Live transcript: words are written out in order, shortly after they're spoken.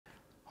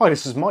Hi,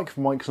 this is Mike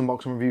from Mike's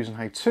Unboxing Reviews and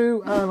How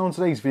To, and on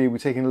today's video we're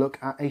taking a look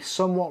at a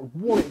somewhat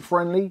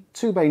wallet-friendly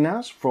 2-bay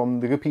NAS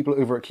from the good people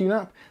over at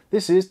QNAP.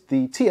 This is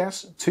the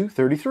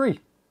TS-233.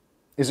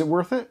 Is it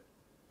worth it?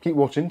 Keep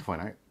watching to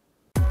find out.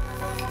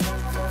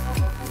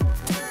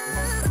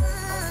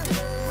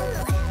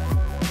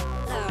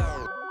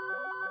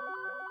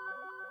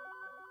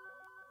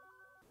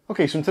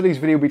 Okay, so in today's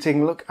video we'll be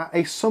taking a look at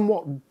a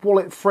somewhat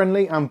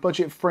wallet-friendly and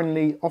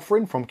budget-friendly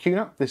offering from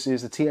QNAP. This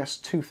is the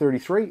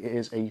TS-233. It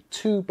is a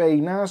 2-bay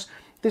NAS.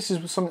 This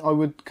is something I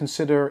would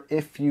consider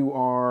if you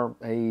are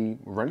a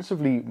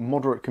relatively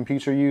moderate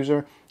computer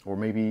user, or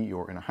maybe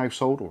you're in a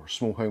household or a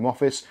small home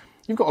office.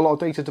 You've got a lot of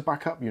data to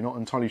back up, you're not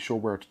entirely sure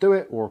where to do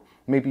it, or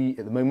maybe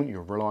at the moment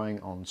you're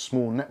relying on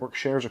small network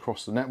shares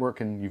across the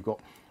network and you've got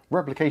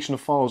replication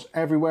of files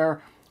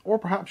everywhere, or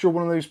perhaps you're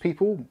one of those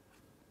people,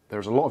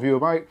 there's a lot of you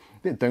about,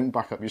 that don't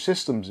back up your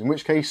systems, in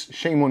which case,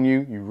 shame on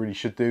you, you really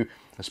should do,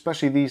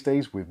 especially these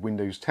days with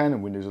Windows 10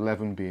 and Windows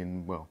 11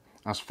 being, well,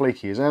 as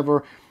flaky as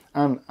ever.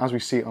 And as we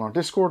see it on our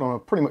Discord on a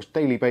pretty much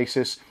daily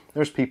basis,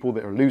 there's people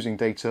that are losing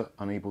data,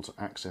 unable to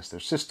access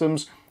their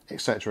systems,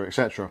 etc,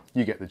 etc.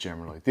 You get the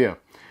general idea.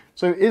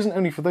 So it isn't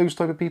only for those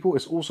type of people,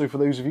 it's also for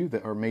those of you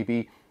that are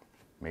maybe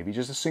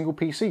just a single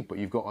PC, but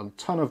you've got a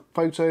ton of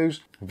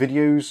photos,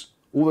 videos,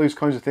 all those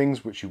kinds of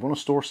things which you want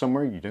to store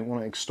somewhere, you don't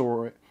want to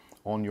store it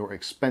on your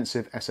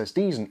expensive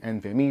SSDs and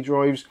NVMe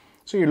drives,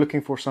 so you're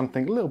looking for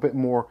something a little bit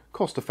more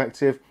cost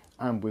effective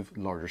and with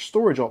larger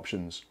storage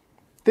options.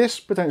 This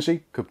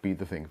potentially could be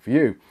the thing for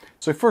you.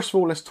 So first of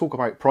all, let's talk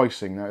about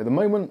pricing. Now at the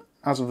moment,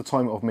 as of the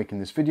time of making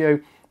this video,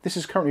 this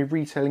is currently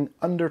retailing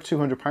under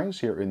 £200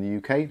 here in the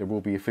UK. There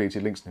will be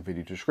affiliated links in the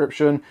video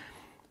description,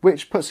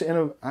 which puts it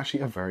in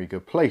actually a very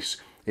good place.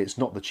 It's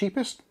not the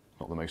cheapest,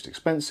 not the most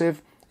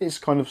expensive, it's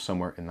kind of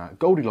somewhere in that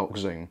Goldilocks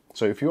zone.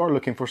 So if you are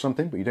looking for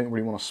something but you don't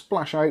really want to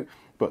splash out,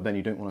 but then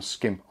you don't want to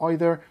skimp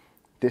either,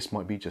 this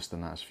might be just the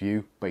NAS for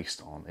you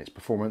based on its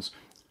performance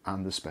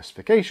and the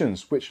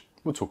specifications, which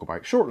we'll talk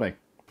about shortly.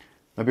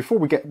 Now before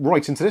we get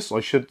right into this,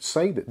 I should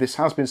say that this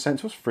has been sent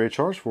to us free of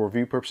charge for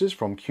review purposes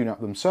from QNAP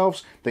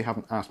themselves. They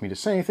haven't asked me to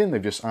say anything,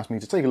 they've just asked me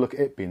to take a look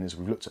at it, being as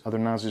we've looked at other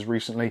NASs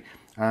recently,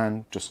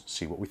 and just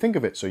see what we think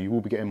of it. So you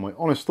will be getting my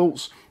honest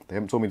thoughts. They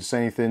haven't told me to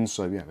say anything,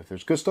 so yeah, if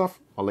there's good stuff,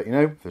 I'll let you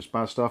know. If there's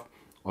bad stuff,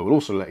 I will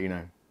also let you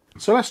know.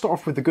 So let's start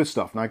off with the good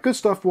stuff. Now good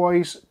stuff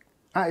wise,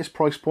 at its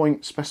price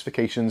point,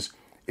 specifications,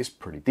 it's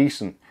pretty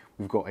decent.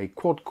 We've got a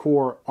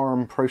quad-core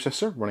ARM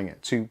processor running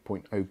at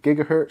 2.0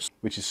 GHz,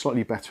 which is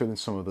slightly better than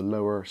some of the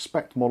lower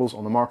spec models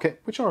on the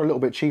market, which are a little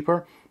bit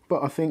cheaper,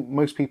 but I think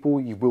most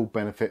people, you will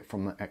benefit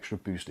from that extra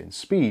boost in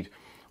speed.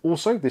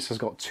 Also, this has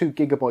got 2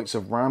 GB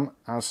of RAM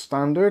as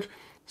standard.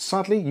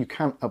 Sadly, you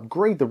can't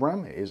upgrade the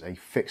RAM, it is a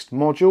fixed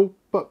module,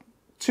 but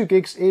 2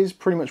 gigs is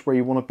pretty much where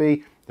you want to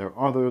be. There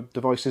are other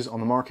devices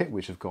on the market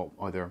which have got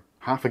either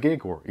half a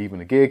gig or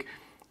even a gig,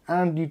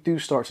 and you do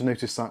start to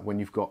notice that when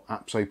you've got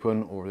apps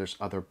open or there's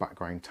other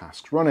background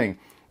tasks running.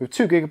 With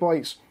 2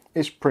 GB,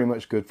 it's pretty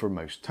much good for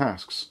most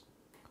tasks.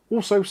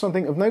 Also,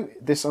 something of note,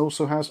 this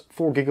also has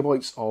 4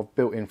 GB of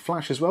built-in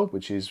flash as well,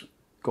 which is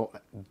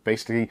got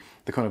basically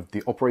the kind of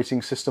the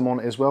operating system on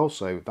it as well.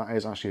 So that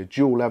is actually a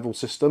dual level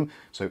system.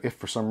 So if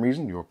for some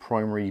reason your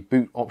primary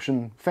boot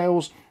option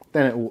fails,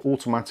 then it will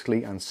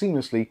automatically and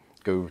seamlessly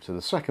go over to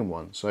the second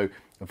one. So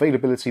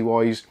availability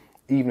wise,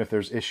 even if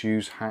there's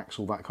issues, hacks,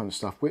 all that kind of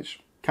stuff, which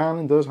can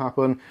and does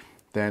happen,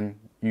 then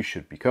you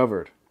should be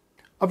covered.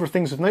 Other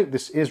things of note,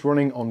 this is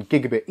running on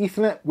gigabit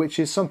Ethernet, which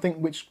is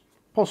something which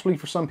possibly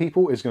for some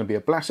people is going to be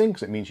a blessing,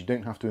 because it means you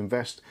don't have to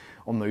invest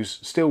on those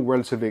still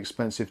relatively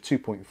expensive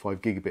 2.5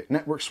 gigabit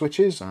network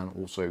switches and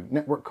also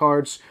network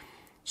cards.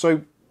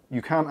 So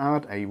you can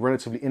add a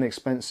relatively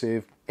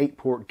inexpensive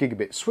 8-port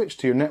gigabit switch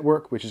to your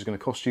network, which is going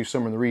to cost you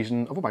somewhere in the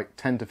region of about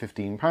 £10 to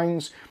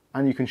 £15,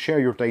 and you can share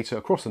your data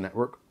across the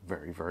network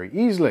very, very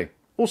easily.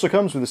 Also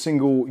comes with a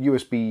single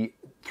USB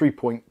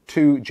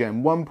 3.2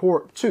 Gen 1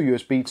 port, 2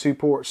 USB 2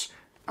 ports,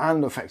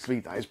 and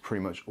effectively that is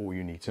pretty much all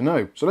you need to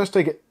know. So let's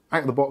take it out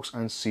of the box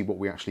and see what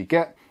we actually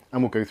get,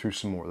 and we'll go through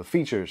some more of the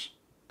features.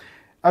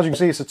 As you can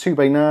see, it's a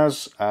 2-bay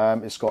NAS.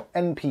 It's got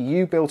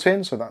NPU built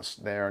in, so that's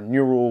their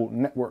neural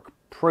network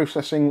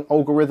processing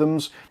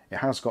algorithms. It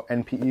has got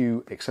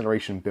NPU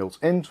acceleration built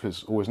in, which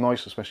is always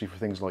nice, especially for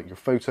things like your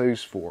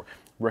photos, for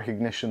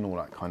recognition, all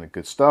that kind of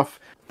good stuff.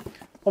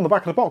 On the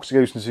back of the box, it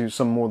goes into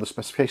some more of the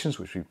specifications,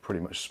 which we've pretty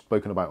much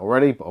spoken about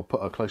already, but I'll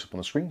put a close-up on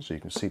the screen so you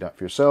can see that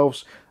for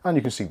yourselves, and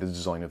you can see the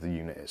design of the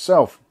unit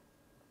itself.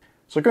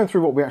 So going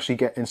through what we actually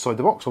get inside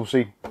the box,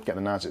 obviously get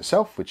the NAS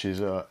itself, which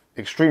is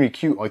extremely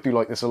cute. I do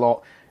like this a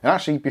lot. And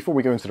actually, before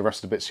we go into the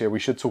rest of the bits here, we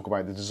should talk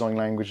about the design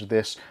language of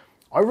this.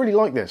 I really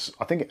like this.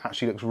 I think it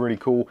actually looks really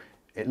cool.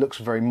 It looks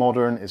very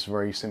modern, it's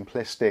very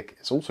simplistic,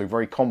 it's also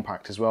very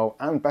compact as well,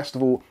 and best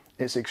of all,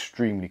 it's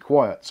extremely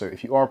quiet. So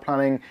if you are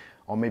planning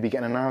on maybe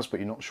getting a NAS, but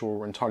you're not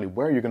sure entirely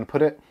where you're going to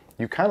put it,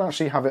 you can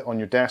actually have it on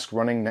your desk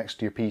running next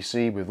to your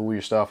PC with all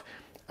your stuff,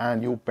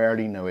 and you'll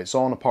barely know it's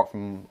on, apart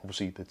from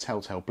obviously the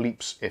telltale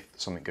bleeps if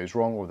something goes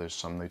wrong or there's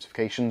some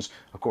notifications.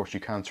 Of course, you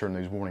can turn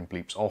those warning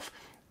bleeps off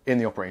in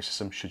the operating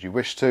system should you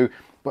wish to.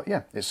 But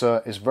yeah,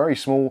 it's very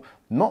small,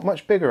 not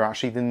much bigger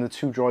actually than the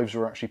two drives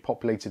are actually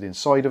populated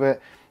inside of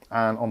it.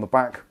 And on the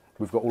back,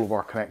 we've got all of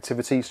our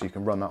connectivity, so you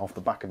can run that off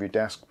the back of your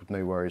desk with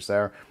no worries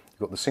there. You've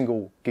got the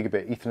single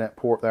gigabit Ethernet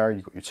port there,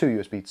 you've got your two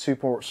USB 2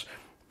 ports,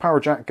 power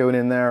jack going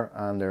in there,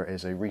 and there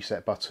is a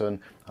reset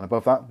button. And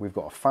above that, we've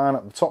got a fan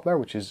at the top there,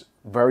 which is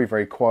very,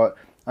 very quiet.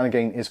 And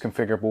again, is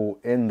configurable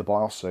in the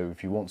BIOS, so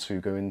if you want to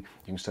go in, you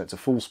can set it to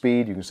full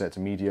speed, you can set it to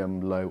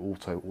medium, low,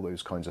 auto, all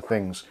those kinds of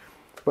things.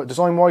 But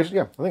design-wise,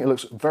 yeah, I think it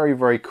looks very,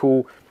 very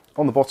cool.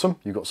 On the bottom,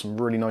 you've got some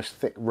really nice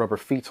thick rubber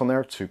feet on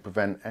there to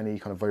prevent any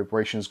kind of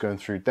vibrations going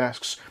through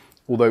desks.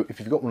 Although, if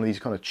you've got one of these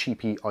kind of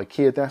cheapy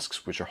IKEA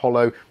desks, which are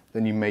hollow,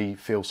 then you may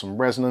feel some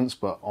resonance,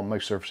 but on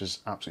most surfaces,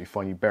 absolutely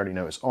fine, you barely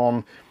know it's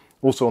on.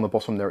 Also on the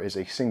bottom, there is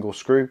a single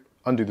screw.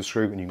 Undo the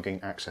screw and you can gain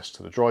access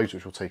to the drives,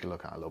 which we'll take a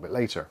look at a little bit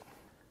later.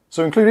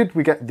 So included,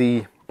 we get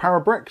the power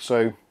brick,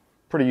 so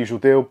pretty usual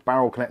deal,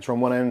 barrel connector on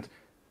one end,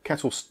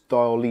 kettle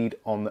style lead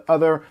on the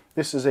other.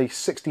 This is a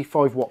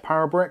 65 watt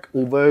power brick,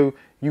 although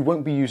you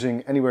won't be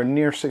using anywhere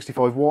near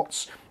 65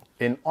 watts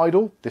in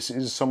idle. This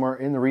is somewhere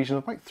in the region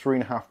of like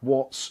 3.5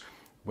 watts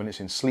when it's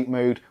in sleep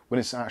mode. When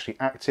it's actually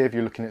active,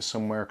 you're looking at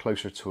somewhere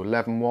closer to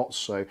 11 watts.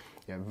 So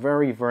yeah,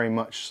 very, very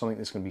much something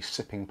that's going to be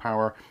sipping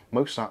power.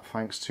 Most of that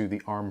thanks to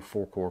the ARM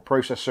 4-core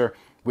processor,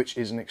 which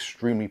is an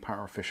extremely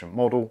power efficient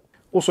model.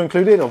 Also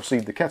included, obviously,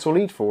 the kettle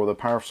lead for the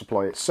power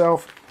supply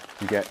itself.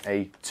 You get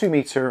a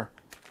 2-meter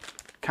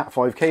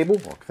Cat5 cable,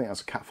 or I think that's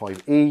a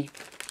Cat5e,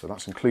 so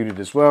that's included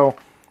as well.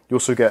 You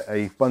also get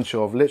a bunch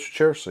of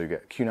literature, so you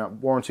get QNAP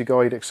warranty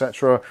guide,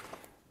 etc.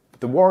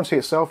 The warranty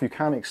itself, you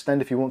can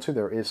extend if you want to.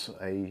 There is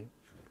a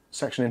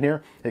section in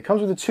here. It comes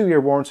with a 2-year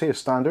warranty as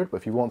standard, but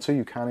if you want to,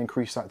 you can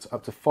increase that to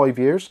up to 5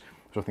 years,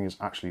 which I think is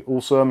actually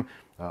awesome.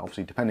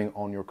 Obviously, depending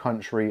on your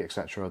country,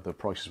 etc., the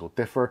prices will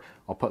differ.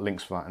 I'll put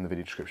links for that in the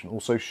video description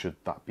also, should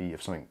that be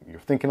something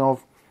you're thinking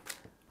of.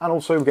 And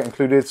also we get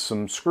included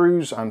some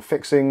screws and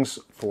fixings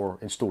for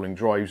installing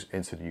drives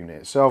into the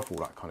unit itself, all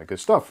that kind of good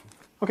stuff.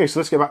 Okay,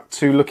 so let's get back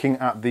to looking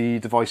at the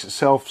device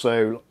itself.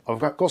 So I've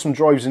got some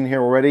drives in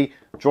here already.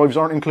 Drives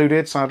aren't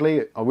included,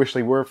 sadly. I wish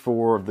they were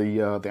for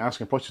the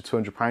asking price of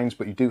 £200,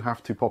 but you do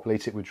have to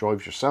populate it with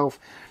drives yourself.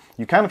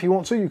 You can, if you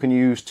want to, you can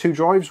use 2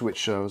 drives,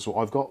 which is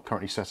what I've got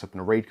currently set up in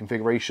a RAID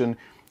configuration.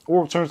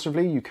 Or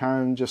alternatively, you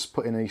can just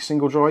put in a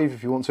single drive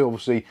if you want to.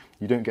 Obviously,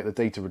 you don't get the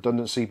data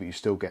redundancy, but you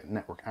still get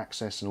network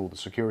access and all the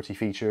security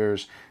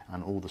features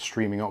and all the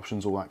streaming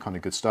options, all that kind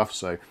of good stuff.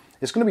 So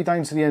it's going to be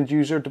down to the end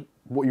user,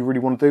 what you really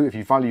want to do. If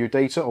you value your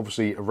data,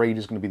 obviously a RAID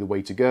is going to be the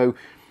way to go.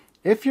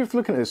 If you're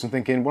looking at this and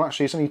thinking, well,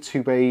 actually, it's only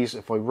 2 bays.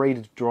 If I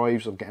RAIDed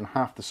drives, I'm getting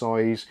half the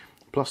size,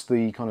 plus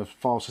the kind of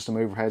file system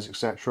overheads,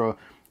 etc.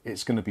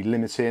 It's going to be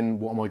limiting.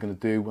 What am I going to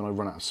do when I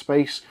run out of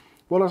space?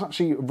 Well, that's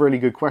actually a really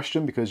good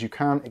question, because you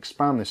can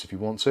expand this if you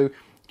want to.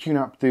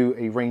 QNAP do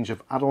a range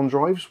of add-on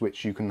drives,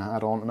 which you can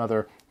add on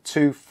another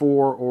 2,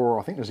 4, or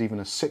I think there's even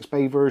a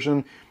 6-bay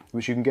version,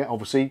 which you can get,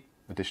 obviously,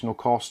 additional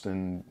cost,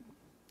 and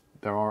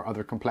there are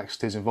other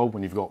complexities involved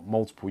when you've got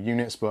multiple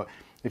units. But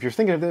if you're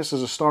thinking of this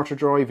as a starter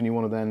drive and you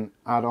want to then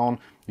add on,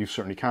 you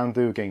certainly can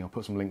do. Again, I'll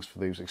put some links for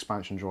those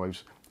expansion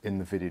drives in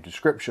the video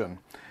description.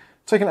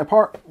 Taking it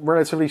apart,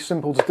 relatively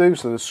simple to do.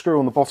 So the screw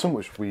on the bottom,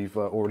 which we've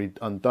already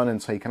undone and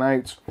taken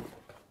out.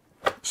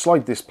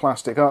 Slide this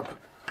plastic up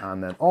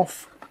and then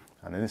off,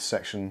 and then this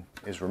section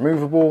is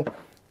removable,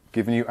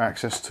 giving you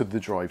access to the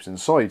drives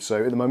inside.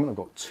 So at the moment I've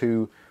got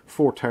 2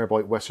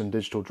 4TB Western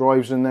Digital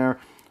drives in there.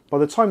 By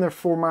the time they're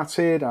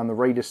formatted and the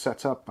RAID is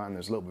set up and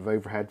there's a little bit of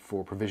overhead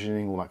for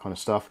provisioning, all that kind of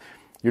stuff,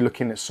 you're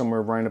looking at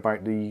somewhere around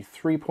about the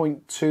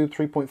 3.2,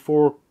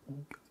 3.4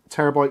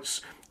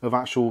 terabytes of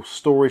actual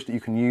storage that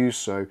you can use.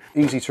 So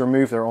easy to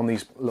remove. They're on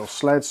these little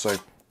sleds, so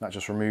that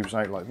just removes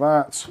out like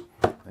that.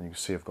 And you can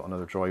see I've got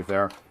another drive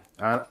there.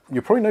 And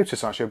you'll probably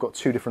notice actually I've got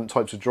 2 different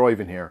types of drive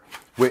in here,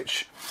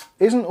 which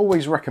isn't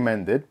always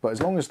recommended, but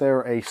as long as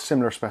they're a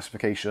similar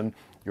specification,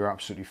 you're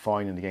absolutely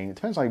fine. And again, it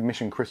depends how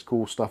mission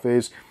critical stuff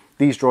is.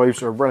 These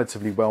drives are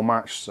relatively well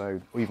matched,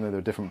 so even though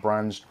they're different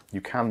brands, you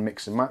can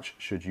mix and match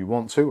should you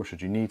want to or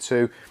should you need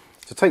to.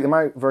 To take them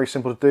out, very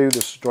simple to do.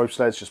 This drive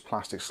sled's just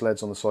plastic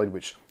sleds on the side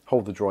which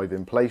hold the drive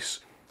in place.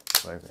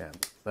 So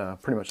yeah,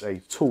 pretty much a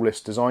toolless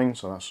design,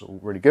 so that's all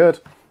really good.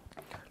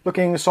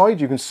 Looking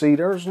inside, you can see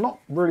there's not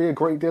really a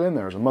great deal in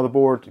there. There's a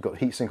motherboard, you've got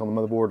heatsink on the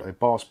motherboard, a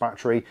BIOS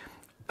battery.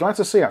 Glad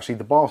to see actually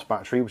the BIOS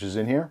battery, which is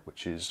in here,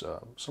 which is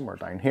somewhere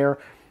down here,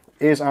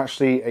 is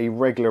actually a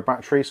regular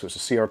battery, so it's a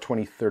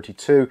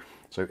CR2032.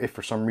 So if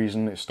for some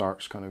reason it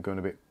starts kind of going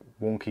a bit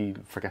wonky,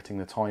 forgetting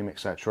the time,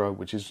 etc.,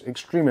 which is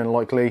extremely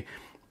unlikely,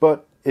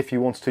 but if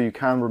you wanted to, you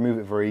can remove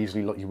it very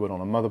easily like you would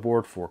on a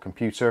motherboard for a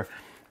computer.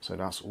 So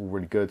that's all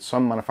really good.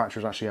 Some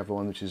manufacturers actually have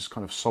one which is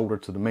kind of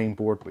soldered to the main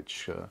board,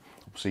 which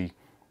obviously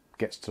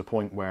gets to the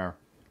point where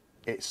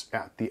it's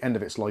at the end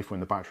of its life when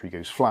the battery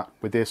goes flat.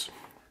 With this,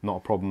 not a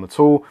problem at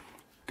all.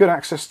 Good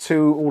access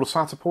to all the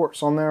SATA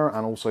ports on there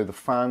and also the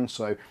fan.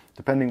 So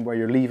depending where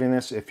you're leaving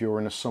this, if you're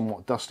in a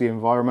somewhat dusty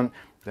environment,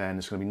 then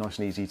it's going to be nice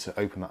and easy to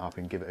open that up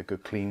and give it a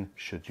good clean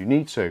should you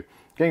need to.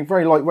 Again,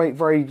 very lightweight,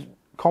 very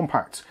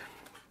compact.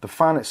 The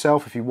fan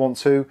itself, if you want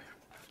to,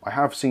 I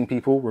have seen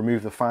people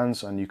remove the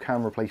fans, and you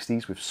can replace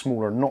these with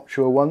smaller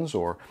notchier ones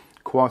or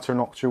quieter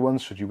notchier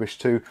ones should you wish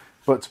to,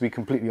 but to be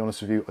completely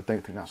honest with you, I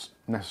don't think that's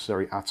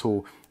necessary at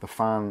all. The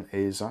fan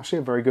is actually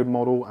a very good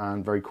model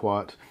and very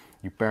quiet.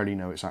 You barely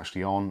know it's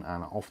actually on,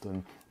 and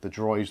often the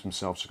drives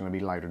themselves are going to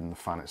be louder than the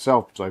fan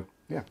itself. So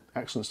yeah,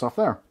 excellent stuff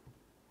there.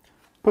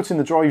 Putting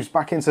the drives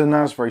back into the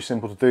NAS, very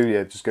simple to do.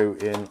 Yeah, just go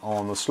in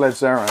on the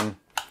sleds there and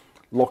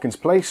lock into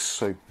place.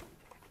 So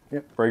yeah,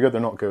 very good, they're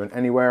not going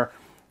anywhere.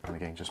 And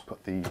again, just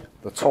put the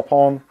top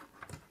on.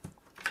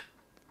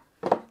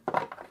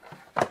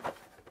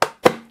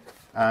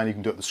 And you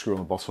can do it with the screw on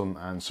the bottom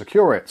and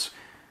secure it.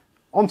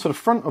 Onto the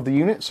front of the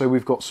unit, so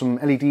we've got some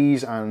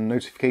LEDs and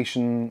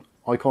notification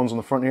icons on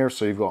the front here.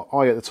 So you've got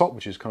I at the top,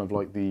 which is kind of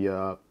like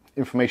the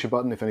information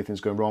button. If anything's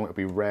going wrong, it'll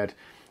be red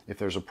if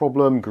there's a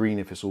problem, green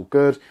if it's all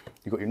good.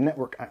 You've got your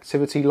network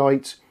activity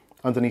light.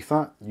 Underneath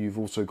that, you've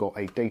also got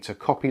a data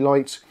copy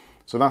light.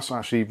 So that's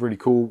actually really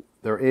cool.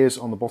 There is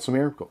on the bottom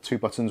here, we've got two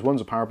buttons.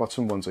 One's a power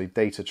button, one's a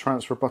data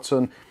transfer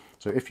button.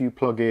 So if you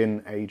plug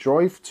in a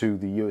drive to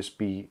the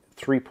USB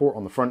 3 port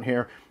on the front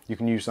here, you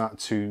can use that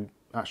to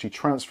actually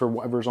transfer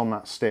whatever's on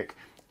that stick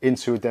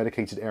into a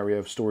dedicated area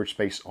of storage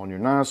space on your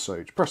NAS.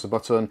 So just press the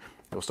button,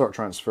 it'll start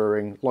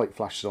transferring, light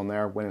flashes on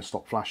there. When it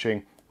stops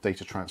flashing,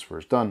 data transfer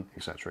is done,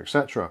 etc,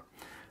 etc.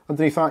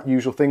 Underneath that,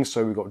 usual things.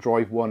 So we've got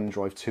drive 1 and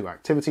drive 2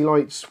 activity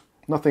lights.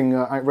 Nothing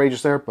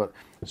outrageous there, but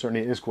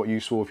certainly it is quite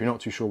useful. If you're not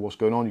too sure what's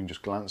going on, you can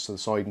just glance to the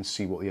side and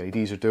see what the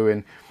LEDs are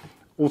doing.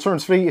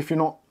 Alternatively, if you're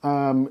not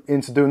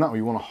into doing that, or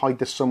you want to hide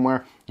this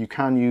somewhere, you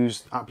can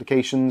use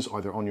applications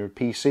either on your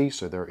PC.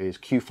 So there is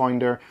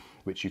QFinder,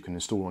 which you can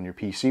install on your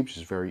PC, which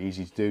is very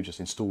easy to do. Just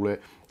install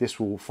it. This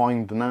will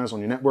find the NAS on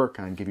your network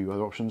and give you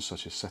other options,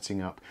 such as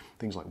setting up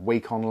things like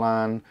Wake on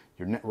LAN,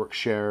 your network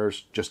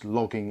shares, just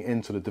logging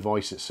into the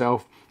device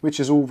itself, which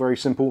is all very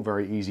simple,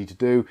 very easy to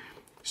do.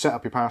 Set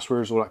up your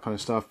passwords, all that kind of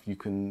stuff. You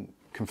can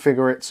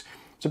configure it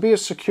to be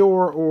as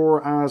secure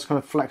or as kind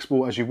of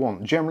flexible as you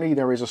want. Generally,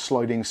 there is a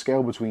sliding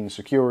scale between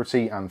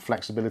security and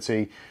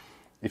flexibility.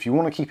 If you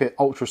want to keep it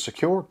ultra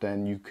secure,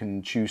 then you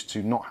can choose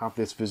to not have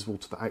this visible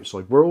to the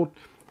outside world.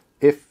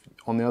 If,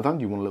 on the other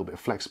hand, you want a little bit of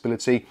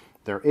flexibility,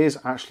 there is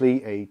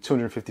actually a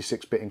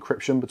 256-bit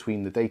encryption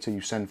between the data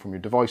you send from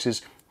your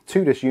devices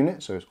to this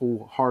unit. So it's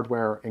all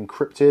hardware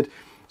encrypted.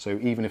 So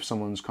even if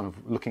someone's kind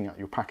of looking at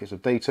your packets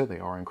of data, they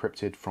are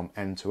encrypted from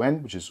end to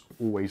end, which is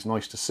always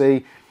nice to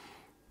see.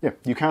 Yeah,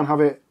 you can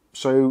have it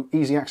so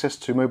easy access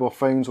to mobile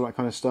phones, all that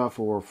kind of stuff,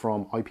 or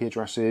from IP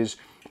addresses.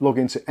 Log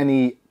into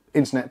any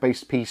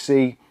internet-based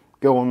PC,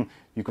 go on,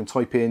 you can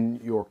type in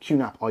your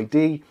QNAP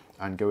ID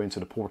and go into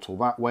the portal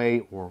that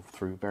way, or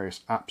through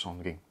various apps on,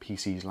 again,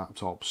 PCs,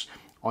 laptops,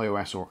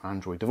 iOS or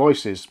Android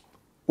devices.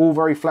 All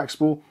very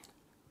flexible.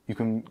 You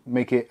can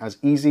make it as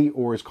easy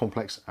or as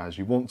complex as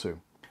you want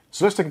to.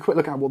 So let's take a quick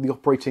look at what the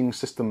operating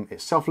system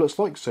itself looks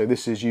like. So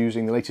this is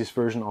using the latest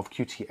version of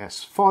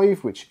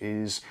QTS5, which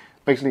is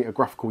basically a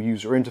graphical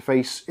user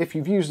interface. If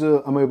you've used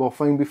a mobile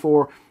phone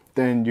before,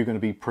 then you're going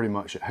to be pretty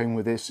much at home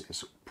with this.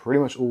 It's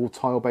pretty much all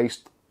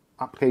tile-based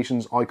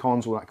applications,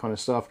 icons, all that kind of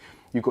stuff.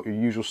 You've got your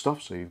usual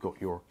stuff, so you've got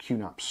your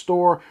QNAP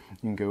store. You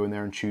can go in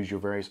there and choose your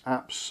various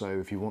apps. So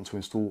if you want to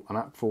install an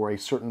app for a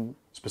certain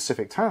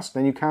specific task,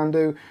 then you can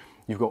do.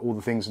 You've got all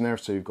the things in there,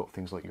 so you've got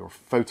things like your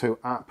photo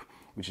app,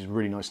 which is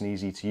really nice and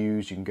easy to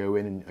use. You can go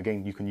in and,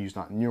 again, you can use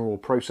that neural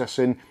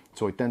processing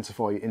to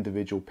identify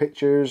individual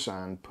pictures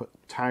and put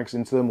tags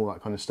into them, all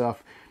that kind of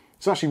stuff.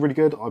 It's actually really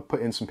good. I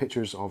put in some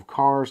pictures of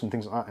cars and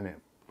things like that, and it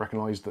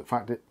recognised the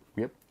fact that,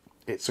 yep,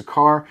 it's a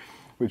car,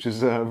 which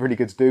is really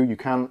good to do. You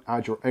can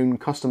add your own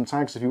custom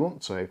tags if you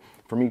want. So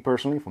for me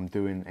personally, if I'm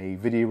doing a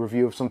video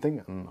review of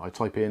something and I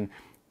type in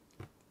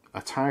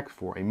a tag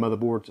for a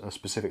motherboard, a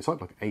specific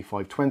type, like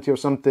A520 or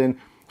something,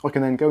 I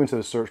can then go into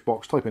the search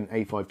box, type in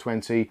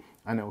A520,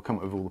 and it will come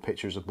up with all the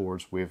pictures of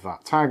boards with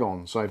that tag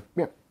on. So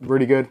yeah,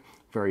 really good,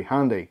 very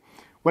handy.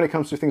 When it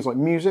comes to things like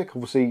music,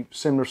 obviously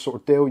similar sort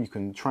of deal. You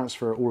can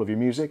transfer all of your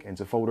music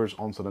into folders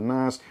onto the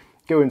NAS,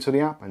 go into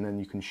the app, and then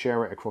you can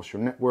share it across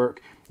your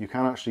network. You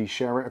can actually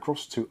share it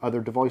across to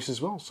other devices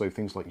as well. So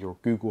things like your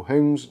Google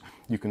Homes,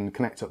 you can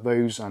connect up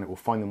those and it will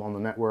find them on the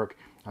network.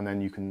 And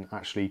then you can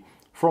actually,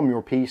 from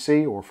your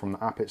PC or from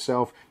the app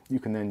itself, you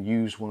can then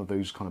use one of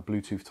those kind of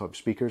Bluetooth type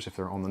speakers if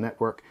they're on the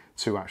network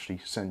to actually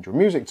send your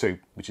music to,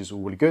 which is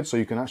all really good. So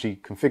you can actually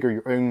configure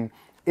your own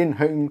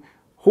in-home,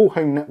 whole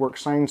home network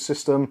sound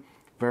system.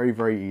 Very,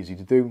 very easy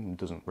to do. It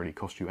doesn't really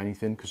cost you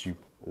anything because you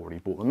already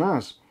bought the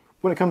NAS.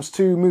 When it comes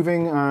to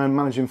moving and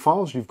managing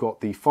files, you've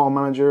got the file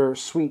manager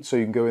suite, so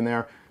you can go in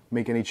there,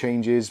 make any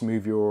changes,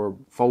 move your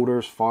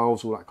folders,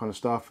 files, all that kind of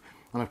stuff.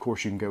 And of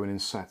course you can go in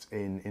and set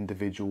in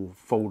individual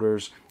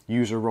folders,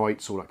 user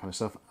rights, all that kind of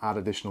stuff, add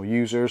additional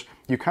users.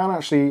 You can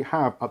actually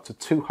have up to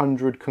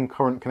 200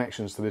 concurrent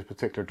connections to this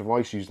particular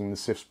device using the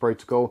CIFS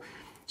protocol.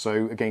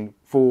 So again,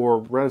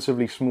 for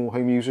relatively small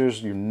home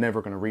users, you're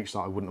never going to reach that,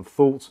 I wouldn't have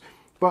thought.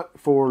 But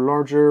for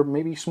larger,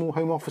 maybe small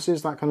home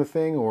offices, that kind of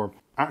thing, or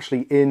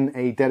actually in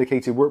a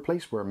dedicated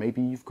workplace where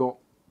maybe you've got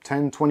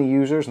 10, 20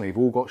 users and they've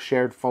all got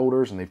shared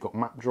folders and they've got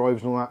map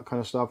drives and all that kind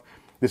of stuff,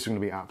 this is going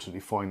to be absolutely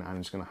fine and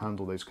it's going to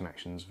handle those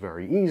connections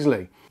very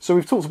easily. So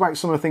we've talked about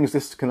some of the things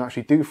this can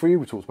actually do for you.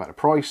 We've talked about the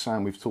price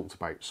and we've talked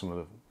about some of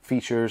the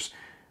features.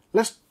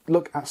 Let's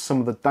look at some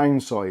of the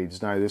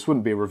downsides. Now, this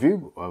wouldn't be a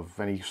review of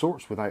any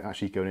sorts without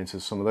actually going into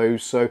some of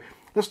those. So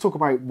let's talk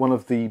about one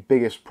of the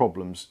biggest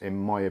problems, in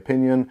my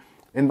opinion,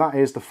 and that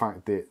is the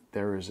fact that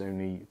there is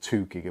only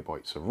 2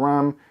 GB of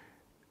RAM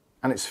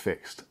and it's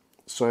fixed.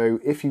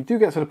 So if you do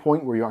get to the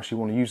point where you actually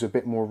want to use a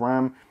bit more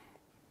RAM,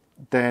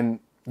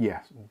 then yeah,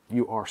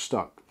 you are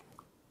stuck.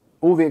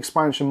 All the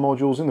expansion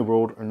modules in the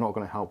world are not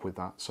going to help with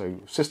that. So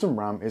system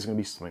RAM is going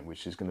to be something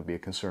which is going to be a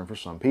concern for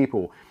some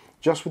people.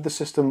 Just with the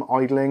system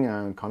idling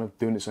and kind of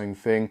doing its own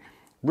thing,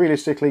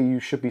 realistically you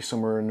should be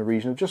somewhere in the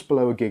region of just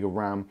below a gig of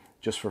RAM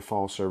just for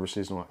file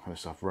services and all that kind of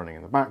stuff running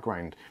in the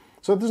background.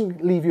 So it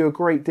doesn't leave you a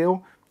great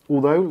deal,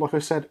 although like I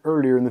said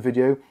earlier in the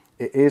video,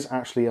 it is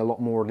actually a lot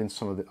more than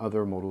some of the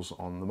other models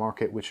on the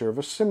market which are of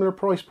a similar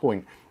price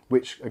point,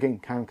 which again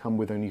can come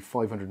with only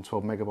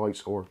 512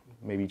 megabytes or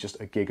maybe just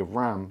a gig of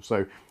RAM.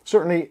 So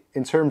certainly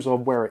in terms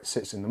of where it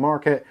sits in the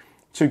market,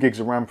 2 gigs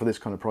of RAM for this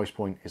kind of price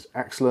point is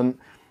excellent,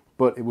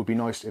 but it would be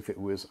nice if it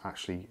was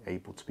actually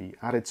able to be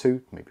added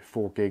to. Maybe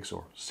 4 gigs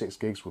or 6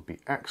 gigs would be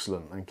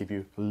excellent and give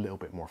you a little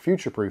bit more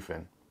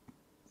future-proofing.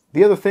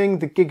 The other thing,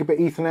 the gigabit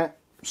Ethernet.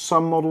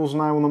 Some models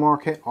now on the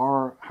market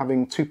are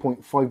having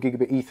 2.5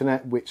 gigabit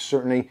Ethernet, which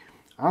certainly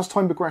as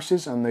time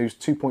progresses and those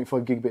 2.5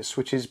 gigabit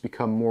switches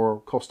become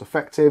more cost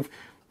effective,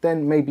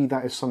 then maybe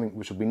that is something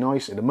which will be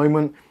nice. At the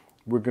moment,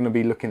 we're going to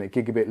be looking at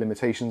gigabit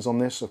limitations on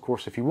this. Of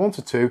course, if you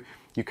wanted to,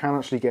 you can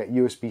actually get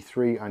USB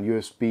 3 and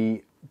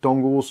USB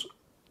dongles,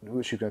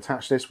 which you can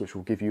attach this, which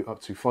will give you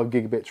up to 5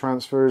 gigabit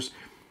transfers.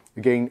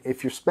 Again,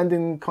 if you're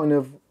spending kind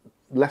of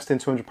less than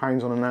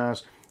 £200 on a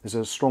NAS, there's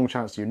a strong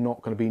chance you're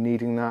not going to be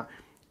needing that.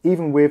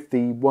 Even with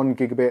the 1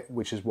 gigabit,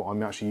 which is what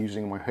I'm actually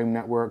using in my home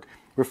network,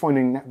 we're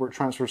finding network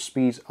transfer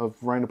speeds of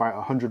around about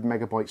 100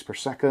 megabytes per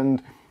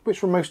second, which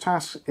for most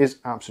tasks is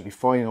absolutely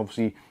fine.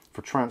 Obviously,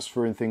 for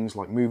transferring things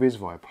like movies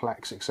via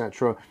Plex,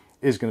 etc.,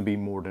 is going to be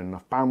more than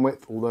enough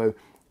bandwidth. Although,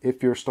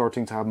 if you're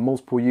starting to have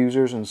multiple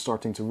users and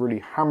starting to really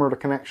hammer the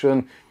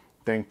connection,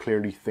 then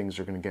clearly things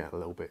are going to get a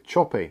little bit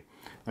choppy.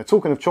 Now,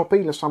 talking of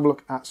choppy, let's have a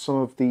look at some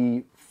of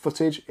the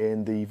footage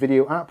in the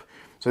video app.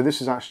 So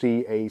this is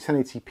actually a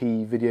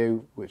 1080p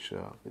video, which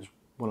is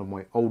one of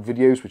my old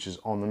videos, which is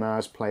on the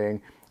NAS playing,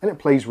 and it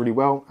plays really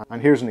well.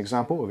 And here's an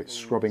example of it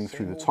scrubbing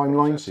through the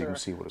timeline, so you can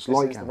see what it's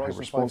like and how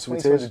responsive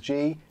it is.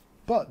 G,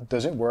 but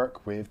does it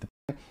work with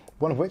the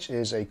one of which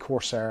is a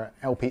Corsair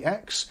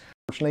LPX?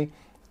 Unfortunately,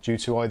 due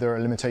to either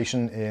a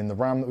limitation in the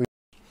RAM that we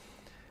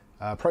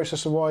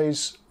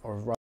processor-wise,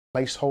 or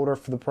placeholder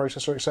for the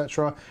processor,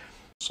 etc.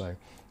 So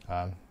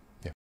yeah,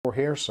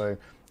 here. So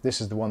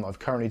this is the one that I've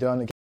currently done.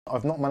 Again,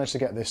 I've not managed to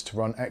get this to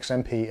run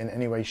XMP in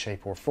any way,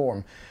 shape or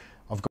form.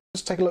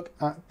 Let's take a look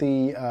at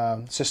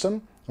the system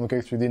and we'll go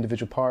through the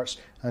individual parts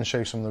and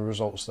show some of the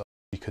results that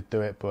you could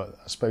do it, but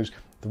I suppose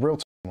the real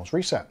time was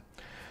reset.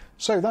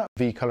 So that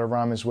V-color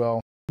RAM as well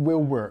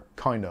will work,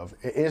 kind of.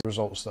 It is the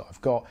results that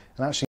I've got,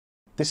 and actually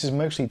this is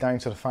mostly down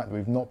to the fact that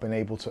we've not been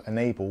able to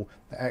enable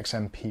the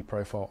XMP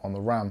profile on the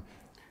RAM.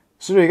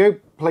 So there you go,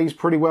 plays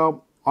pretty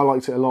well. I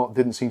liked it a lot.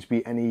 Didn't seem to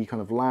be any kind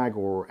of lag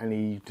or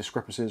any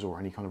discrepancies or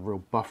any kind of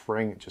real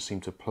buffering. It just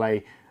seemed to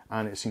play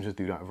and it seems to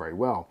do that very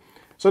well.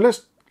 So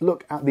let's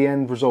look at the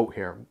end result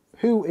here.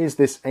 Who is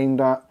this aimed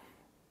at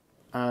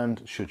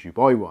and should you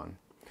buy one?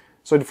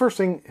 So the first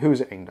thing, who is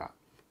it aimed at?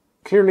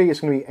 Clearly it's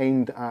going to be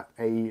aimed at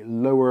a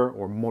lower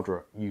or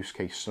moderate use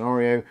case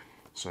scenario.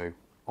 So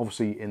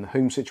obviously in the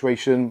home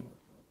situation,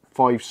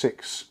 5,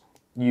 6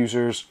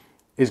 users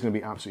is going to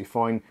be absolutely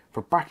fine.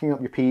 For backing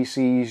up your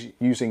PCs,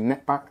 using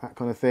NetBack, that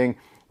kind of thing,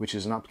 which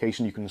is an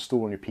application you can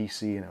install on your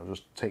PC and it'll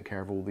just take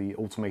care of all the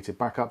automated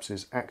backups,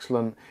 is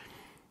excellent.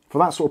 For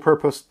that sort of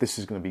purpose, this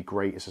is going to be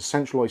great. It's a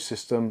centralized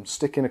system.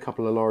 Stick in a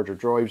couple of larger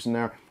drives in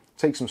there,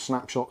 take some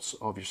snapshots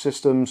of your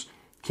systems,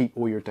 keep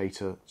all your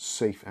data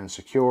safe and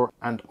secure,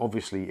 and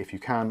obviously, if you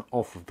can,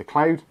 off of the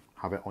cloud,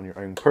 have it on your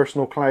own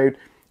personal cloud.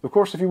 Of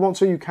course, if you want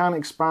to, you can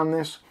expand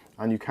this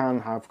and you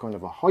can have kind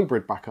of a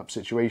hybrid backup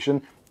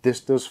situation.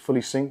 This does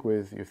fully sync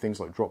with your things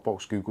like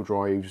Dropbox, Google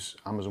Drives,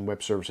 Amazon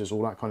Web Services,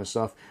 all that kind of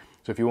stuff.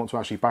 So if you want to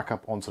actually back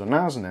up onto the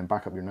NAS and then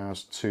back up your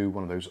NAS to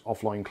one of those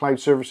offline cloud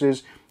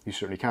services, you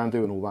certainly can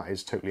do, and all that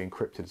is totally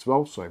encrypted as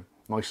well. So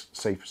nice,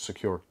 safe,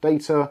 secure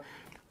data.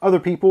 Other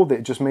people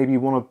that just maybe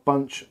want to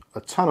bunch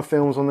a ton of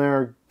films on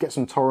there, get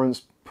some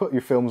torrents, put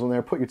your films on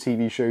there, put your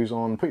TV shows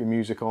on, put your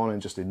music on, and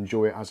just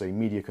enjoy it as a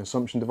media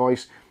consumption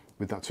device.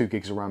 With that 2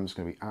 gigs of RAM, it's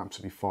going to be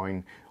absolutely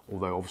fine.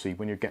 Although obviously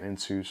when you're getting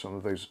into some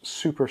of those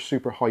super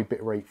high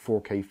bitrate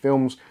 4K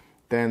films,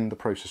 then the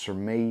processor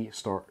may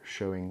start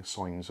showing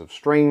signs of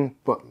strain.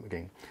 But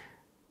again,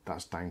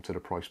 that's down to the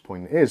price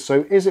point it is.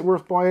 So is it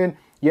worth buying?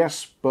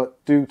 Yes,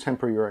 but do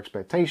temper your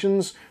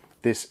expectations.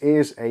 This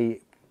is a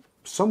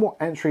somewhat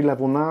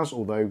entry-level NAS,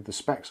 although the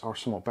specs are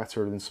somewhat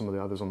better than some of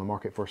the others on the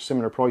market for a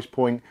similar price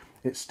point.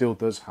 It still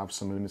does have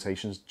some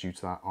limitations due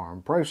to that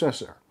ARM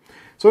processor.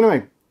 So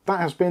anyway, that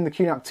has been the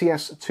QNAP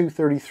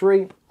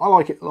TS-233. I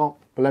like it a lot,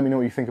 but let me know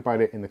what you think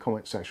about it in the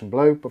comment section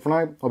below. But for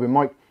now, I've been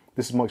Mike.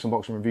 This is Mike's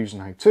Unboxing Reviews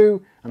and How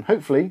To, and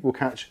hopefully we'll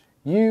catch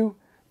you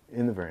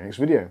in the very next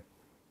video.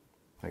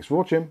 Thanks for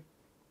watching.